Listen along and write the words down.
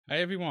Hi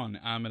everyone,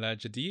 I'm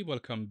Elijah D.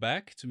 Welcome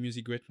back to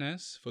Music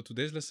Greatness. For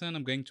today's lesson,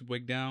 I'm going to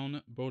break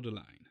down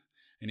Borderline,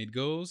 and it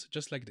goes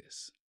just like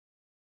this.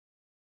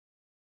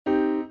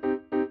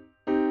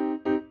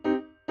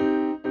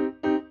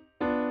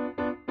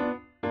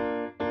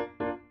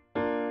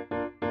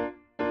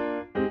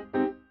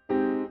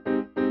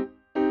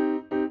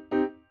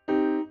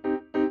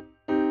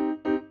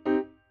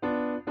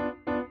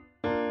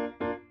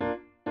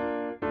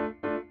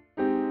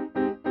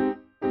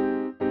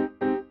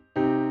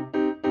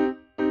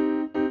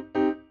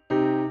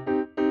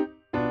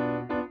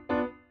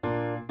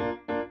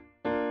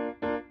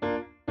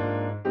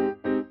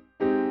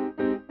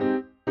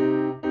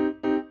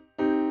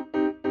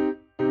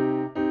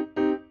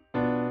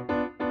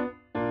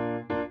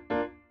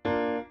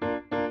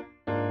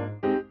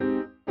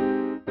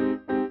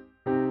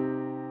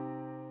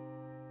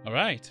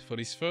 Alright, for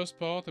this first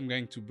part, I'm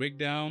going to break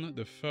down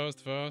the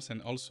first verse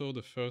and also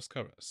the first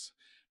chorus.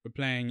 We're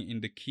playing in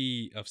the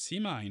key of C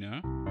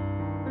minor,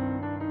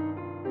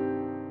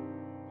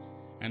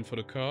 and for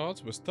the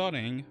chords, we're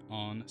starting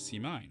on C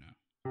minor.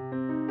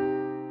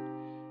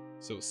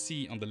 So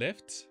C on the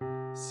left,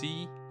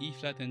 C, E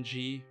flat and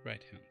G,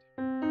 right hand.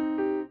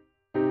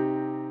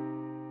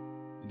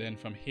 And then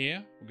from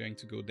here, we're going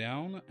to go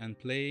down and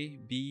play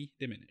B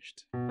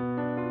diminished. B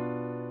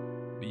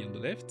on the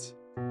left,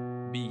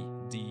 B,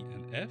 D,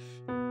 and F.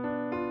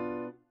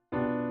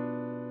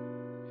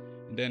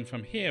 And then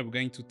from here, we're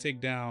going to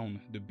take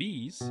down the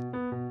B's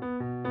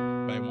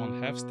by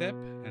one half step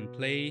and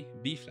play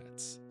B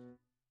flats.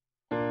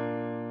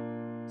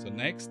 So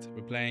next,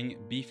 we're playing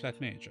B flat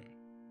major,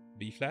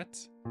 B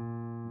flat,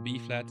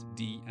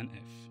 D, and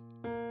F.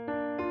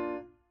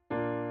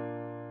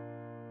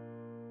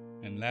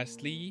 And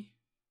lastly,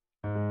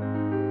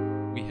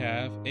 we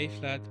have A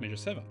flat major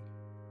 7.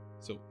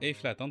 So A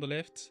flat on the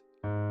left,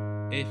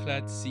 A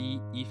flat, C,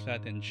 E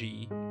flat, and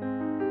G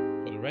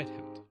for the right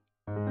hand.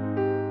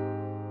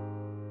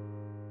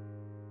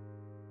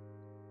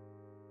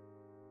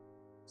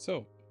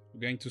 So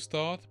we're going to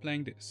start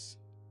playing this.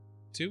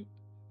 2,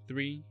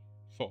 3,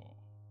 4.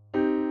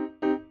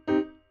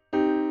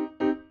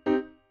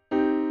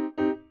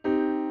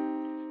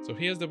 So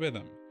here's the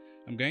rhythm.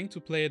 I'm going to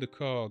play the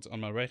chords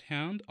on my right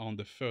hand on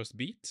the first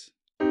beat,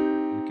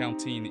 and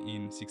counting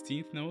in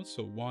 16th notes,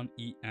 so 1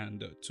 E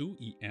and 2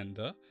 E and.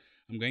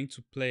 I'm going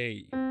to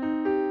play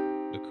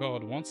the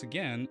chord once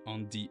again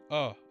on the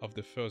A of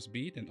the first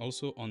beat and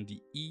also on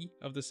the E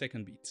of the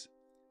second beat.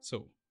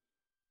 So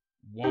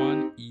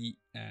 1 E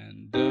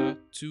and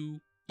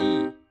 2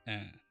 E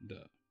and.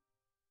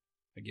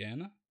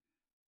 Again,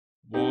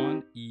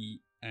 1 E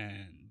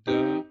and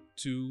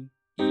 2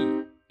 E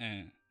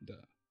and.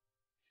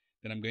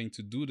 Then I'm going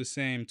to do the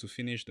same to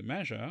finish the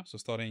measure. So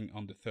starting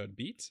on the third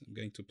beat, I'm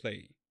going to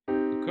play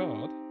the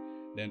chord,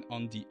 then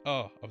on the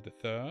A of the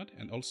third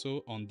and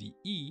also on the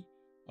E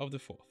of the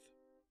fourth.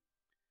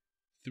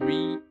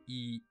 3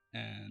 E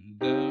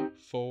and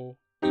 4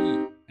 E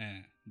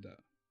and.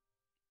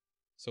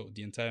 So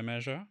the entire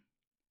measure.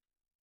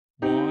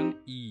 1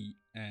 E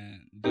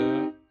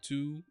and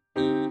 2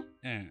 E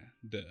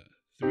and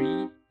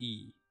 3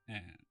 E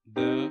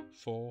and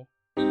 4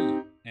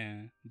 E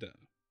and.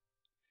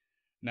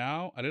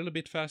 Now a little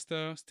bit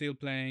faster, still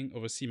playing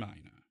over C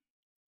minor.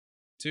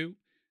 2,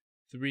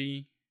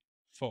 3,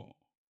 4.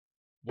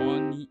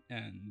 1 E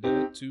and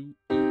 2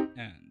 E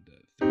and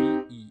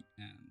 3 E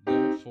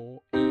and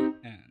 4 E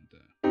and.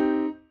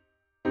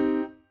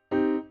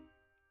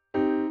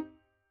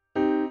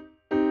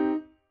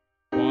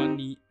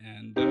 E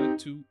and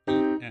 2 E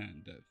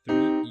and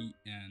 3 E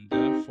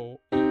and 4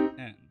 E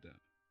and.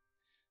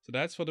 So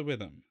that's for the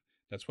rhythm.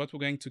 That's what we're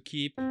going to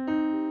keep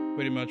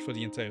pretty much for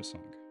the entire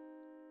song.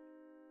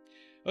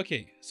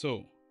 Okay,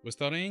 so we're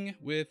starting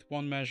with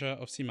one measure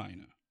of C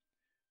minor.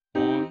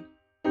 1,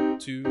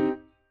 2,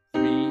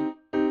 3,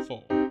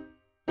 4.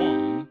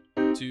 1,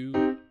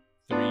 2,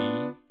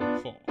 3,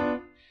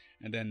 4.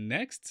 And then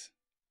next,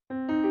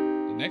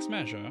 the next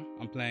measure,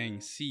 I'm playing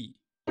C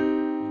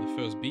on the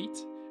first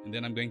beat, and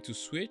then I'm going to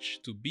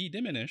switch to B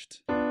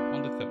diminished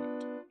on the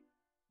third.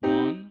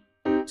 1,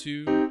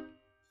 2,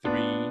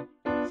 3,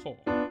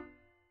 4.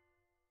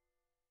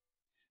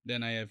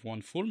 Then I have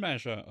one full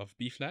measure of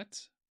B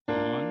flat.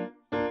 1,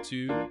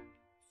 2,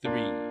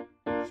 3,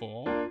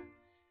 4.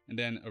 And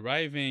then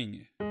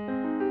arriving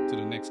to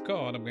the next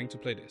chord, I'm going to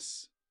play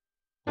this.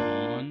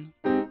 1,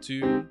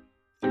 2,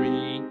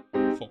 3,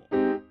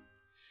 4.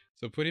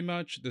 So pretty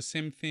much the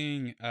same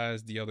thing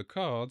as the other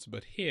chords,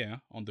 but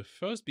here on the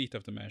first beat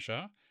of the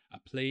measure, I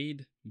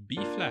played B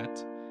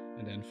flat,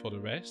 and then for the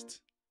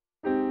rest,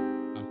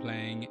 I'm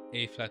playing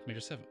A flat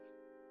major 7.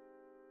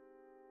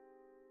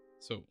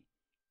 So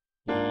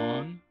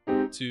 1,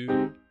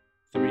 2,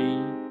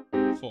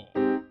 3, 4.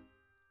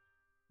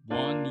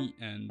 1 E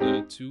and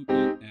 2 E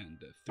and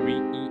 3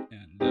 E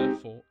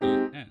and 4 E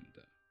and.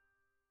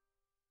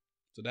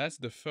 So that's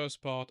the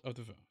first part of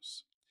the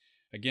verse.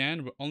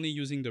 Again, we're only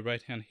using the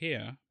right hand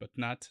here, but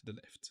not the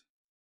left.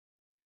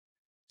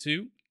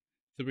 2,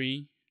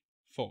 3,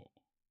 4.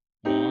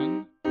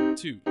 1,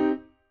 2,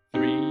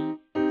 3,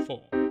 4. 4.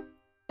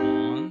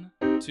 1,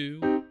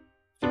 2,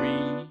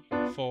 3,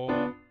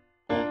 4.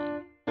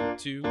 1,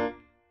 2,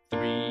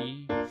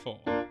 3, 4.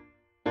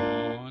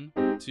 1,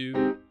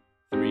 2,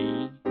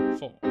 3,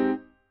 4.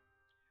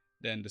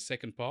 Then the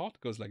second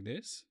part goes like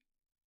this.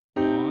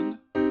 1,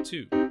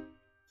 2,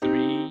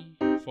 3,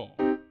 4.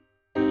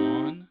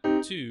 1,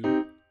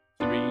 2,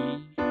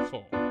 3,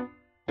 4.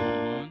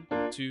 1,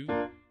 2,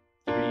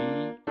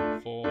 3,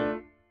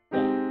 4.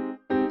 1,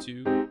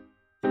 2,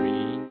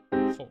 3,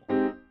 4.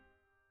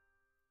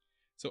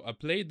 So I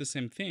played the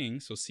same thing,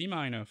 so C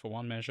minor for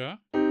one measure,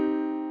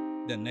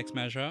 then next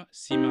measure,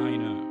 C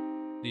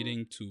minor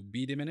leading to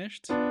B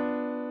diminished,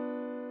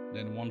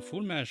 then one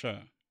full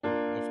measure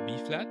of B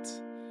flat,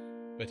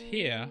 but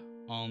here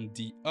on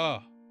the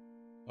A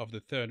of the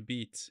third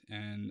beat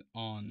and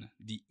on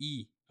the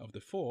E of the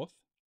fourth,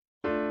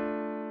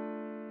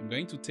 I'm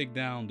going to take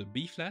down the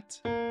B flat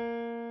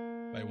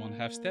by one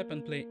half step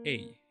and play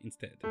A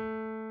instead.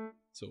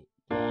 So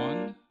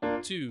 1,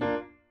 2,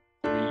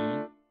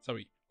 3,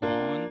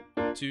 1,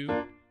 2,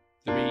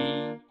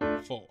 3,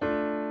 4.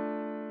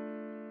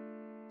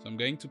 So I'm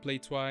going to play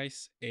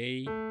twice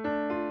A,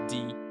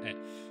 D, F.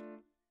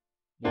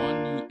 1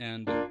 E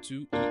and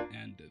 2 E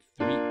and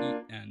 3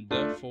 E and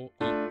 4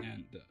 E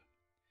and.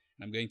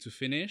 I'm going to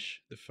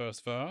finish the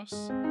first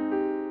verse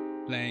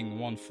playing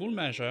one full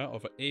measure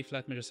of an A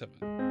flat major 7.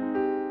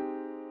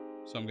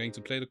 So I'm going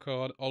to play the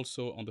chord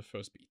also on the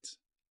first beat.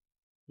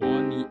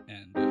 1 E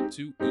and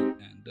 2 E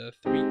and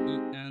 3 E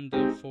and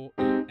 4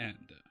 E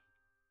and.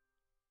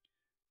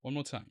 One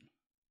more time.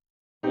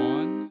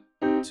 1,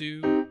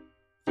 2,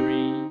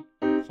 3,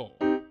 4.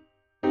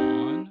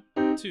 1,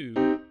 2,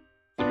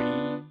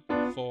 3,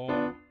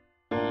 4.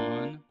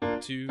 1,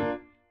 2,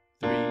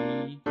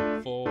 3,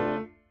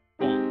 4.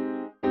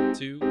 1,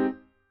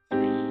 2,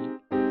 3,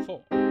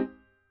 4.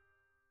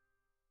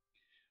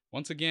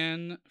 Once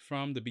again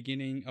from the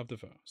beginning of the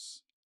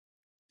verse.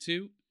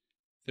 2,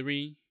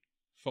 3,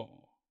 4.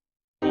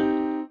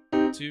 1,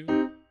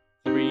 2,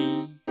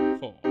 3,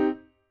 4.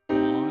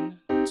 1,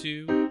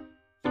 2,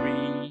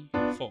 3,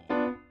 4.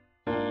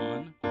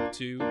 1,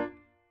 2,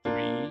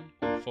 3,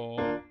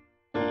 4.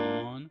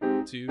 1,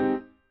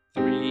 2,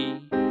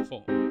 3,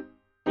 4.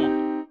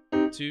 1,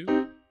 2,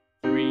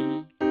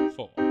 3,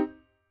 4.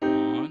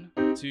 1,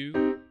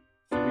 2,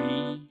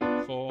 3,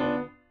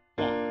 4.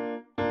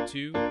 1,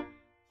 2,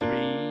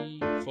 3,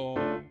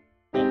 4.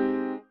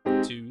 1,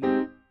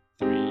 2,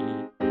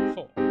 3,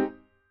 4.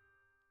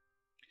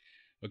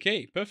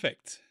 Okay,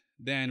 perfect.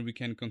 Then we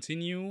can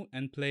continue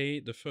and play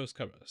the first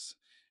chorus.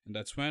 And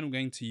that's when we're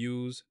going to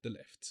use the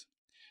left.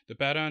 The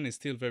pattern is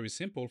still very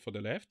simple for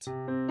the left.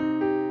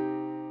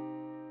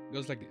 It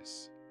goes like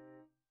this.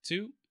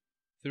 2,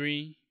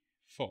 3,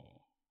 4.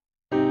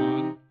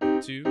 1,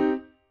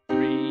 2,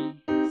 3,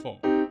 4.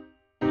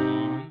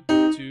 1,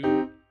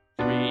 2,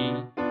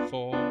 3,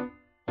 4.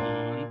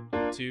 1,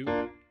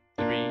 2,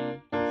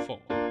 3, 4.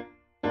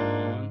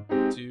 1,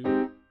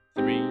 2,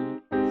 3,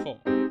 4.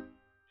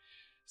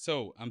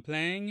 So I'm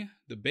playing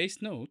the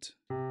bass note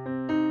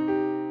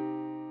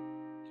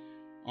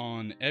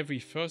on every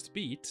first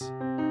beat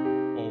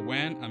or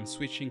when I'm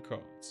switching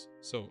chords.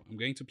 So I'm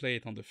going to play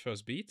it on the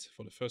first beat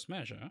for the first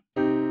measure,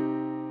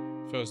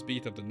 first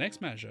beat of the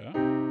next measure,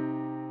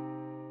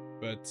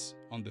 but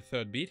on the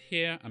third beat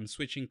here I'm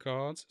switching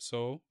chords,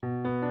 so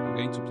I'm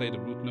going to play the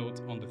root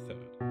note on the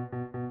third,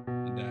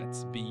 and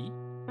that's B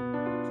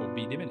for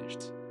B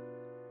diminished.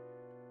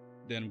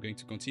 Then I'm going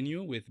to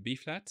continue with B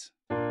flat,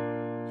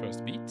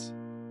 first beat,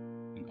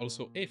 and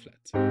also A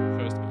flat,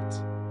 first beat.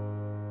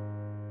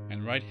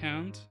 And right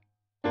hand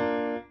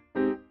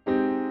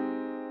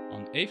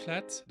on A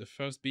flat, the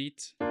first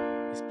beat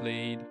is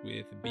played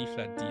with B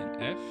flat, D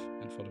and F,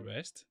 and for the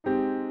rest,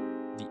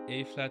 the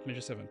A flat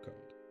major 7 chord.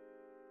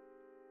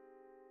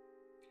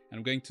 And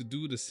I'm going to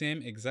do the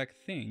same exact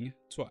thing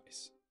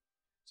twice.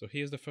 So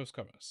here's the first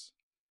chorus.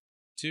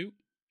 2,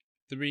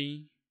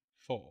 3,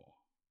 4.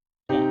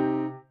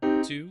 1,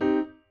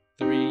 2,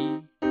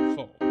 3,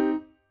 4.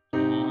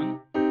 1,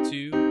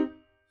 2,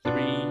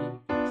 3,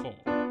 4.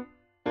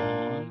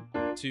 1,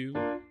 2,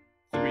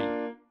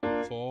 3,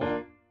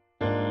 4.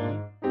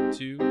 1,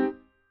 2,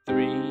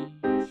 3,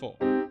 4.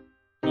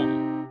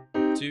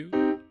 1, 2,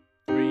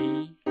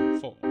 3,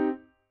 4.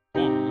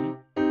 1,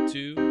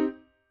 2,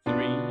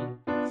 3,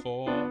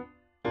 4.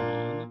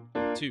 1,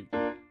 2,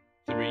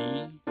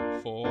 3,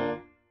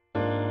 4.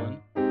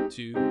 1,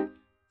 2,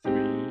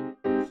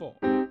 3, 4.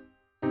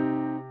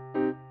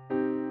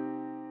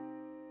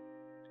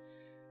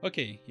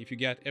 Okay, if you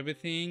got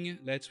everything,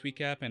 let's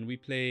recap and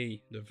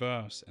replay the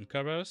verse and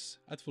chorus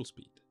at full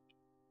speed.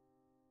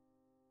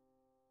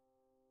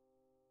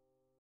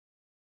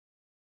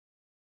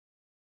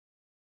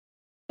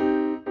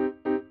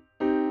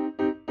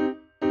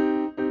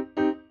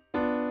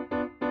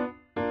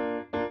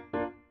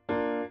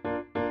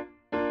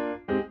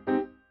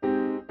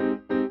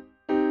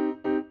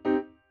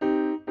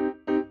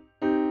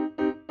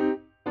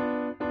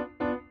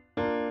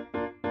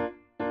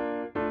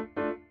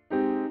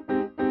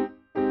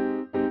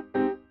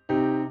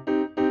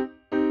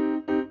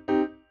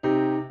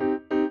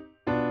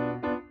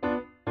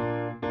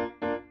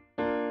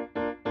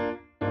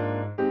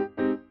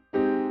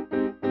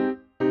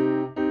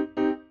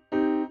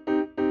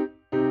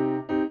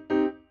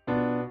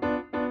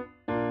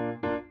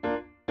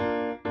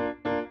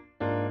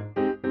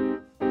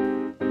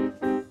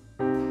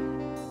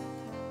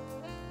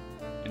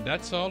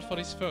 That's all for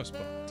this first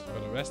part. For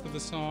the rest of the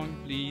song,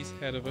 please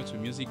head over to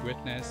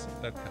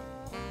musicgreatness.com.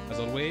 As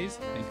always,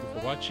 thank you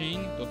for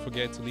watching. Don't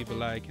forget to leave a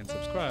like and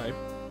subscribe,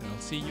 and I'll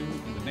see you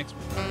in the next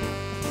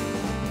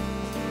one.